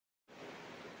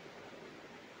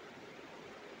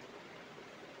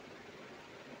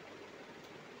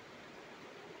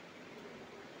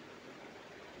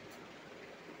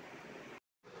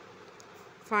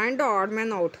Find the odd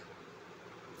man out.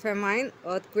 Famine,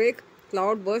 earthquake,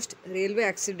 cloudburst, railway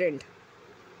accident.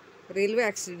 Railway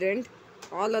accident.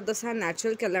 All others are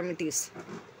natural calamities.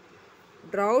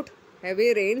 Drought,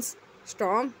 heavy rains,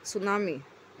 storm, tsunami.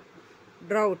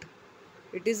 Drought.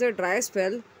 It is a dry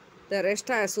spell. The rest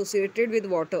are associated with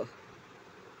water.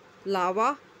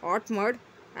 Lava, hot mud,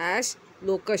 ash,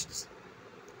 locusts.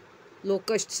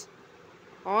 Locusts.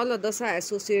 All others are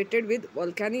associated with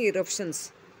volcanic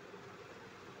eruptions.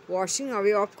 Washing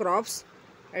away of crops,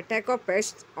 attack of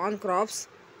pests on crops,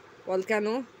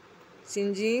 volcano,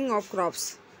 singeing of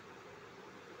crops.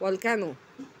 Volcano.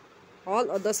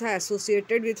 All others are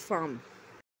associated with farm.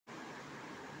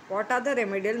 What are the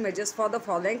remedial measures for the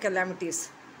following calamities?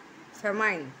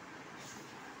 Famine.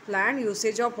 Planned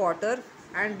usage of water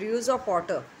and reuse of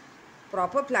water.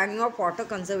 Proper planning of water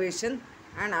conservation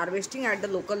and harvesting at the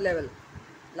local level.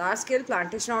 Large-scale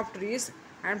plantation of trees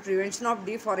and prevention of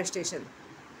deforestation.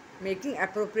 Making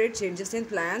appropriate changes in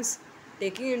plans,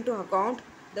 taking into account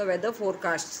the weather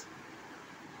forecasts.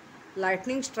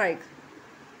 Lightning strike.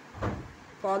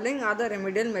 Following are the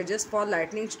remedial measures for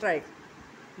lightning strike.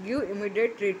 Give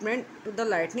immediate treatment to the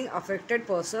lightning affected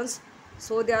persons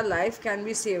so their life can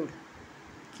be saved.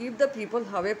 Keep the people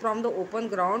away from the open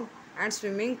ground and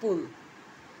swimming pool.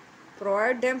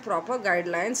 Provide them proper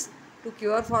guidelines to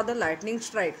cure for the lightning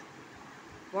strike.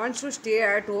 One should stay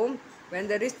at home when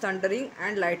there is thundering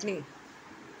and lightning.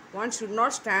 One should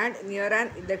not stand near an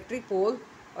electric pole,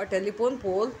 a telephone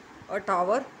pole, a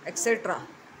tower, etc.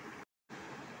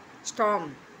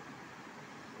 Storm.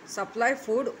 Supply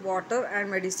food, water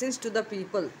and medicines to the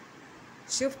people.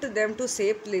 Shift them to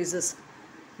safe places.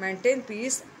 Maintain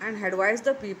peace and advise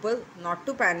the people not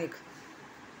to panic.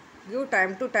 Give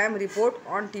time to time report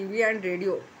on TV and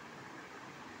radio.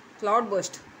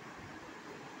 Cloudburst.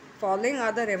 Following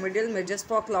are the remedial measures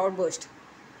for cloudburst.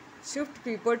 Shift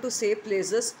people to safe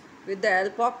places with the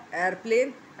help of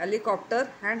airplane, helicopter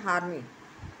and army.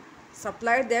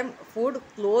 Supply them food,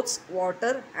 clothes,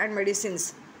 water and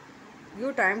medicines.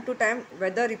 Give time to time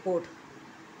weather report.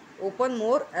 Open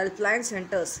more helpline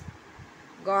centers.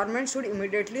 Government should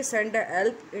immediately send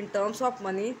help in terms of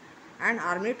money and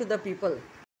army to the people.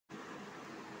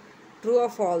 True or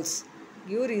false?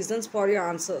 Give reasons for your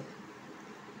answer.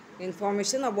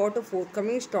 Information about a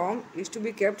forthcoming storm is to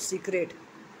be kept secret.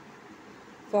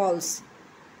 False.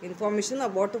 Information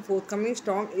about a forthcoming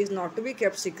storm is not to be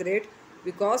kept secret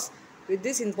because with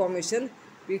this information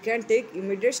we can take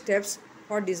immediate steps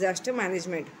for disaster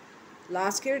management.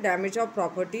 Large-scale damage of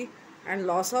property and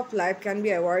loss of life can be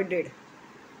avoided.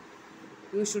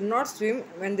 You should not swim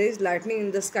when there is lightning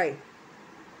in the sky.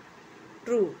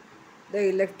 True. The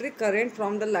electric current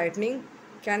from the lightning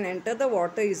can enter the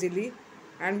water easily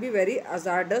and be very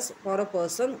hazardous for a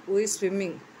person who is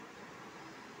swimming.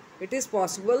 It is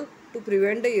possible to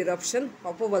prevent the eruption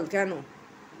of a volcano.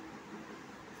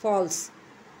 False.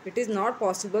 It is not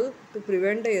possible to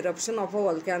prevent the eruption of a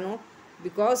volcano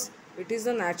because it is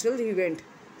a natural event.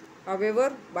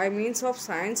 However, by means of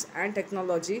science and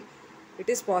technology, it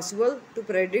is possible to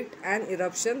predict an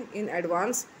eruption in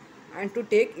advance and to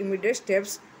take immediate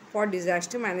steps for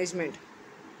disaster management.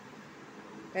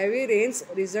 Heavy rains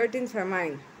result in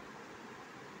famine.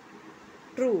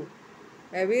 True.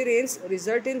 Heavy rains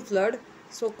result in flood,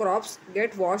 so crops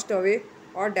get washed away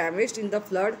or damaged in the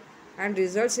flood and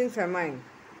results in famine.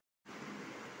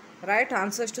 Write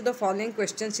answers to the following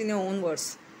questions in your own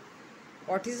words.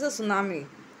 What is a tsunami?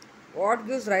 What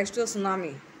gives rise to a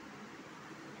tsunami?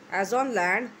 As on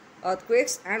land,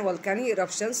 earthquakes and volcanic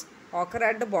eruptions occur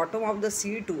at the bottom of the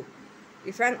sea too.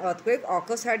 If an earthquake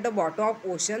occurs at the bottom of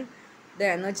ocean, the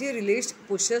energy released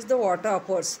pushes the water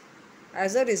upwards.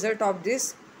 As a result of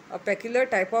this, a peculiar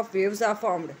type of waves are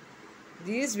formed.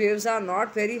 These waves are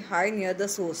not very high near the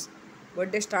source,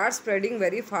 but they start spreading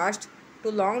very fast to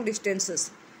long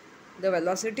distances. The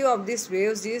velocity of these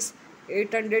waves is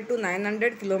 800 to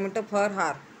 900 km per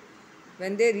hour.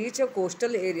 When they reach a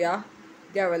coastal area,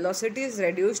 their velocity is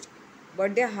reduced,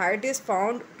 but their height is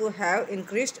found to have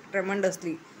increased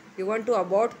tremendously, even to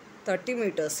about 30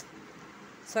 meters.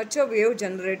 Such a wave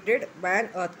generated by an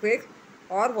earthquake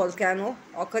or volcano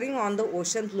occurring on the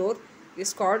ocean floor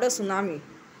is called a tsunami.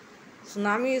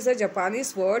 Tsunami is a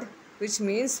Japanese word which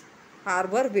means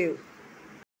harbor wave.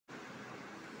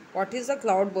 What is a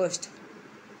cloudburst?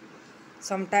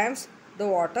 Sometimes the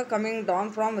water coming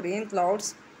down from rain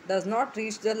clouds does not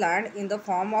reach the land in the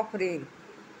form of rain.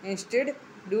 Instead,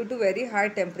 due to very high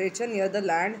temperature near the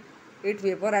land, it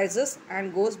vaporizes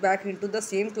and goes back into the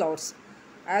same clouds.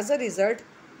 As a result,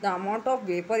 the amount of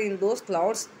vapor in those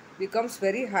clouds becomes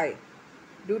very high.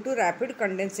 Due to rapid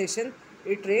condensation,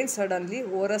 it rains suddenly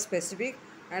over a specific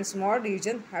and small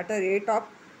region at a rate of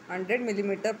 100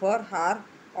 mm per hour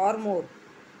or more.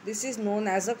 This is known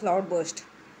as a cloudburst.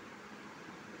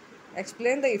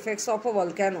 Explain the effects of a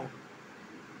volcano.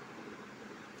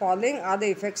 Following are the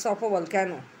effects of a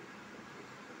volcano.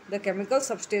 The chemical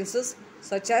substances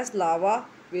such as lava,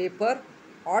 vapor,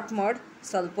 hot mud,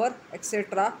 sulfur,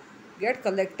 etc. get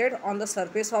collected on the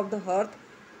surface of the earth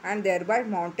and thereby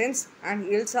mountains and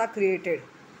hills are created.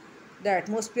 The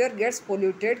atmosphere gets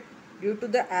polluted due to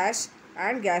the ash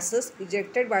and gases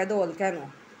ejected by the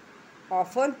volcano.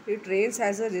 Often it rains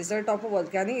as a result of a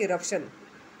volcanic eruption.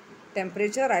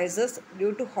 Temperature rises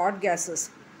due to hot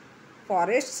gases.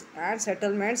 Forests and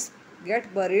settlements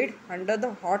get buried under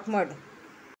the hot mud.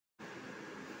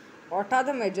 What are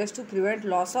the measures to prevent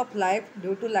loss of life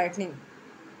due to lightning?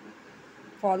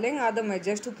 Following are the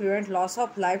measures to prevent loss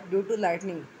of life due to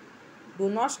lightning. Do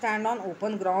not stand on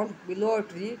open ground, below a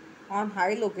tree, on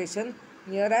high location,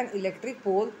 near an electric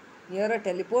pole, near a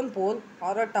telephone pole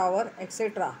or a tower,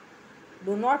 etc.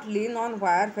 Do not lean on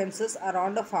wire fences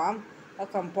around a farm, a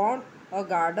compound, a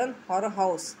garden or a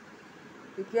house.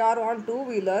 If you are on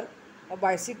two-wheeler, a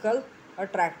bicycle, a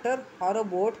tractor or a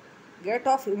boat, get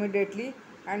off immediately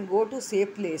and go to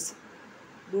safe place.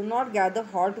 Do not gather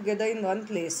all together in one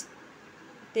place.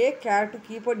 Take care to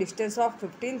keep a distance of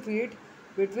 15 feet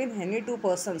between any two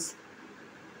persons.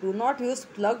 Do not use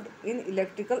plugged-in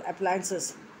electrical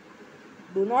appliances.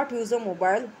 Do not use a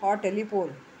mobile or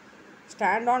telephone.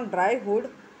 Stand on dry wood,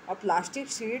 a plastic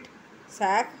sheet,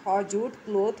 sack or jute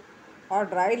cloth or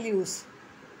dry leaves.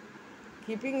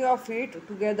 Keeping your feet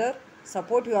together,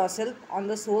 support yourself on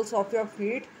the soles of your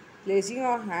feet, placing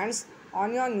your hands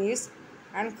on your knees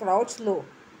and crouch low.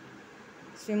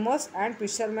 Swimmers and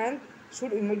fishermen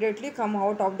should immediately come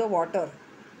out of the water.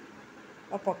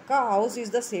 A Pakka house is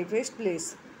the safest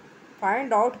place.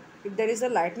 Find out if there is a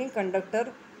lightning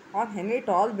conductor on any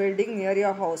tall building near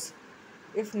your house.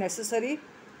 If necessary,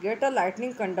 get a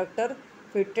lightning conductor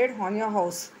fitted on your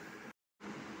house.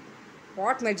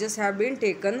 What measures have been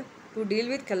taken to deal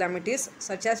with calamities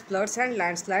such as floods and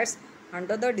landslides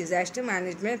under the disaster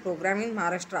management program in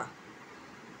Maharashtra?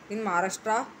 In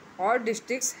Maharashtra, all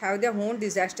districts have their own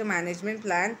disaster management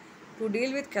plan to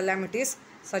deal with calamities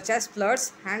such as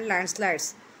floods and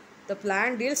landslides. The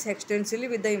plan deals extensively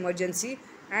with the emergency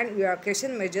and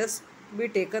evacuation measures to be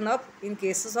taken up in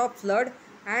cases of flood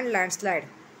and landslide.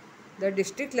 The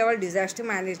district level disaster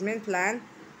management plan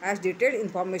has detailed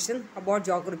information about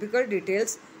geographical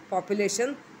details,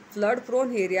 population, flood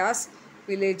prone areas,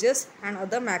 villages and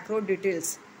other macro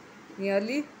details.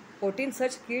 Nearly 14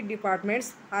 such key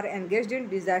departments are engaged in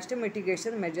disaster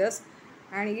mitigation measures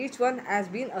and each one has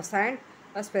been assigned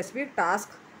a specific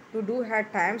task to do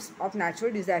at times of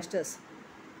natural disasters.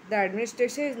 The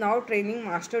administration is now training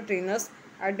master trainers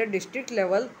at the district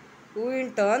level who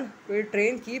in turn will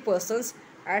train key persons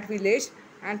at village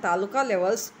and taluka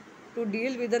levels to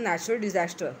deal with the natural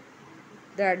disaster.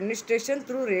 The administration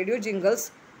through radio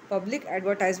jingles, public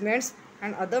advertisements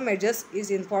and other measures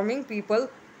is informing people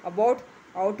about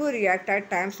how to react at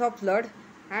times of flood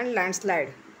and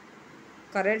landslide.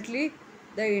 Currently,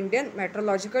 the Indian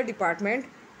Meteorological Department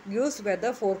gives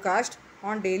weather forecast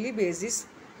on daily basis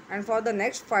and for the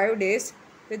next 5 days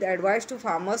with advice to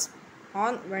farmers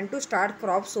on when to start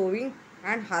crop sowing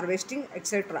and harvesting,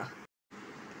 etc.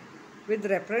 With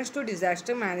reference to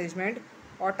disaster management,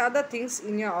 what are the things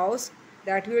in your house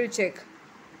that you will check?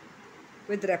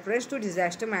 With reference to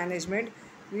disaster management,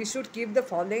 we should keep the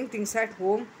following things at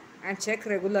home and check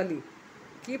regularly.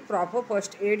 Keep proper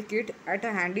first aid kit at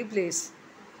a handy place.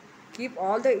 Keep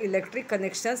all the electric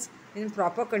connections in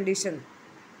proper condition.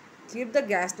 Keep the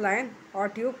gas line or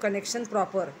tube connection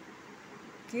proper.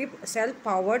 Keep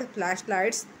self-powered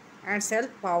flashlights and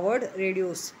self-powered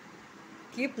radios.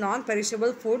 Keep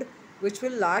non-perishable food which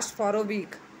will last for a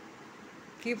week.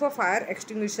 Keep a fire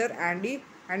extinguisher handy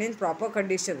and in proper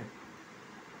condition.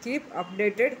 Keep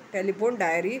updated telephone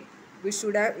diary which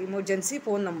should have emergency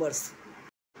phone numbers.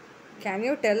 Can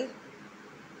you tell,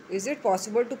 is it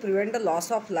possible to prevent the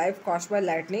loss of life caused by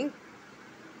lightning?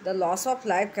 The loss of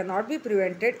life cannot be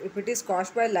prevented if it is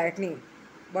caused by lightning.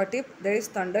 But if there is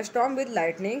thunderstorm with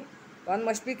lightning, one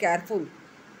must be careful.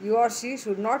 You or she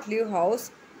should not leave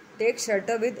house. Take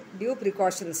shelter with due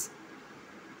precautions.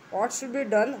 What should be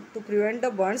done to prevent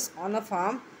the burns on a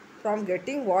farm from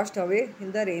getting washed away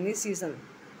in the rainy season?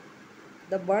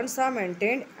 The burns are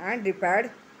maintained and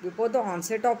repaired before the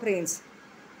onset of rains.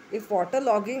 If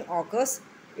waterlogging occurs,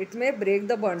 it may break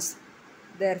the burns.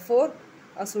 Therefore,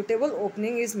 a suitable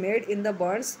opening is made in the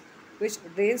burns which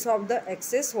drains off the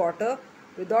excess water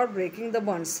without breaking the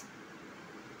burns.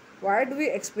 Why do we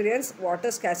experience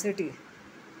water scarcity?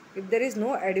 If there is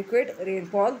no adequate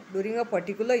rainfall during a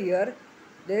particular year,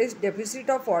 there is deficit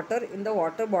of water in the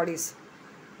water bodies.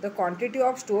 The quantity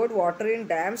of stored water in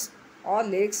dams or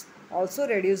lakes also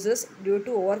reduces due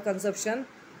to overconsumption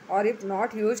or if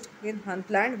not used in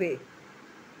unplanned way.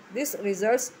 This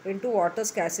results into water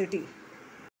scarcity.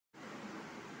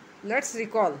 Let's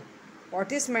recall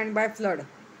what is meant by flood.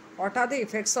 What are the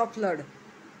effects of flood?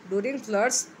 During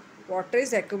floods, water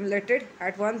is accumulated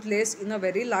at one place in a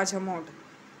very large amount.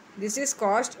 This is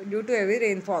caused due to heavy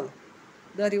rainfall.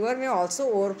 The river may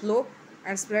also overflow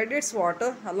and spread its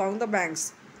water along the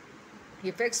banks.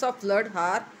 Effects of flood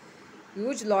are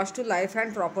huge loss to life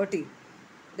and property.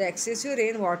 The excessive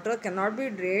rainwater cannot be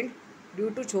drained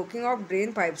due to choking of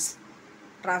drain pipes.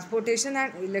 Transportation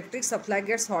and electric supply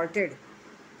gets halted.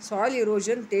 Soil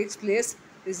erosion takes place,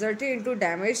 resulting into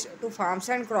damage to farms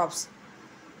and crops.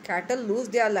 Cattle lose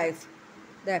their life.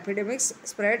 The epidemics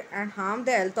spread and harm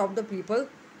the health of the people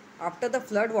after the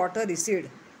flood water recede.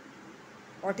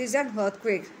 What is an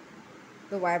earthquake?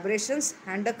 The vibrations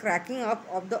and the cracking up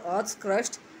of the earth's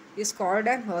crust is called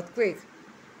an earthquake.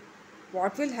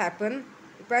 What will happen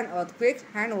if an earthquake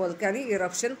and volcanic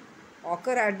eruption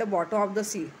occur at the bottom of the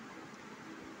sea?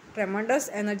 Tremendous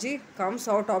energy comes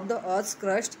out of the earth's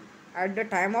crust at the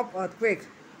time of earthquake.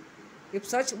 If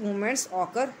such movements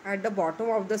occur at the bottom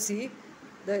of the sea,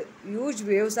 the huge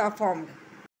waves are formed.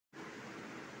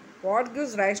 What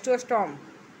gives rise to a storm?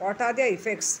 What are their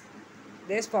effects?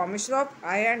 There is formation of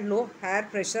high and low air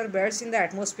pressure belts in the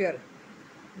atmosphere.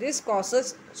 This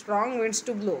causes strong winds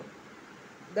to blow.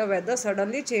 The weather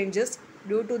suddenly changes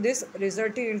due to this,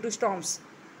 resulting into storms.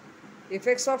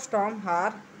 Effects of storm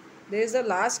are there is a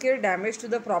large scale damage to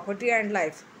the property and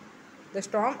life. The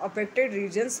storm affected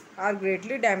regions are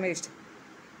greatly damaged.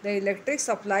 The electric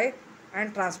supply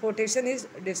and transportation is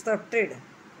disrupted.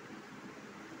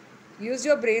 Use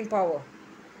your brain power.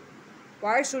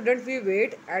 Why shouldn't we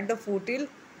wait at the foothill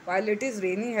while it is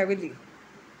raining heavily?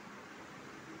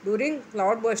 During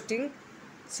cloud bursting,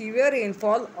 severe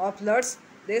rainfall or floods,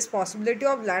 there is possibility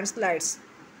of landslides.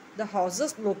 The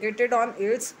houses located on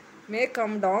hills may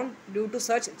come down due to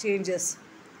such changes.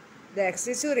 The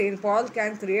excessive rainfall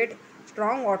can create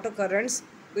strong water currents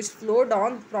which flow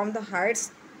down from the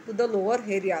heights to the lower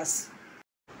areas.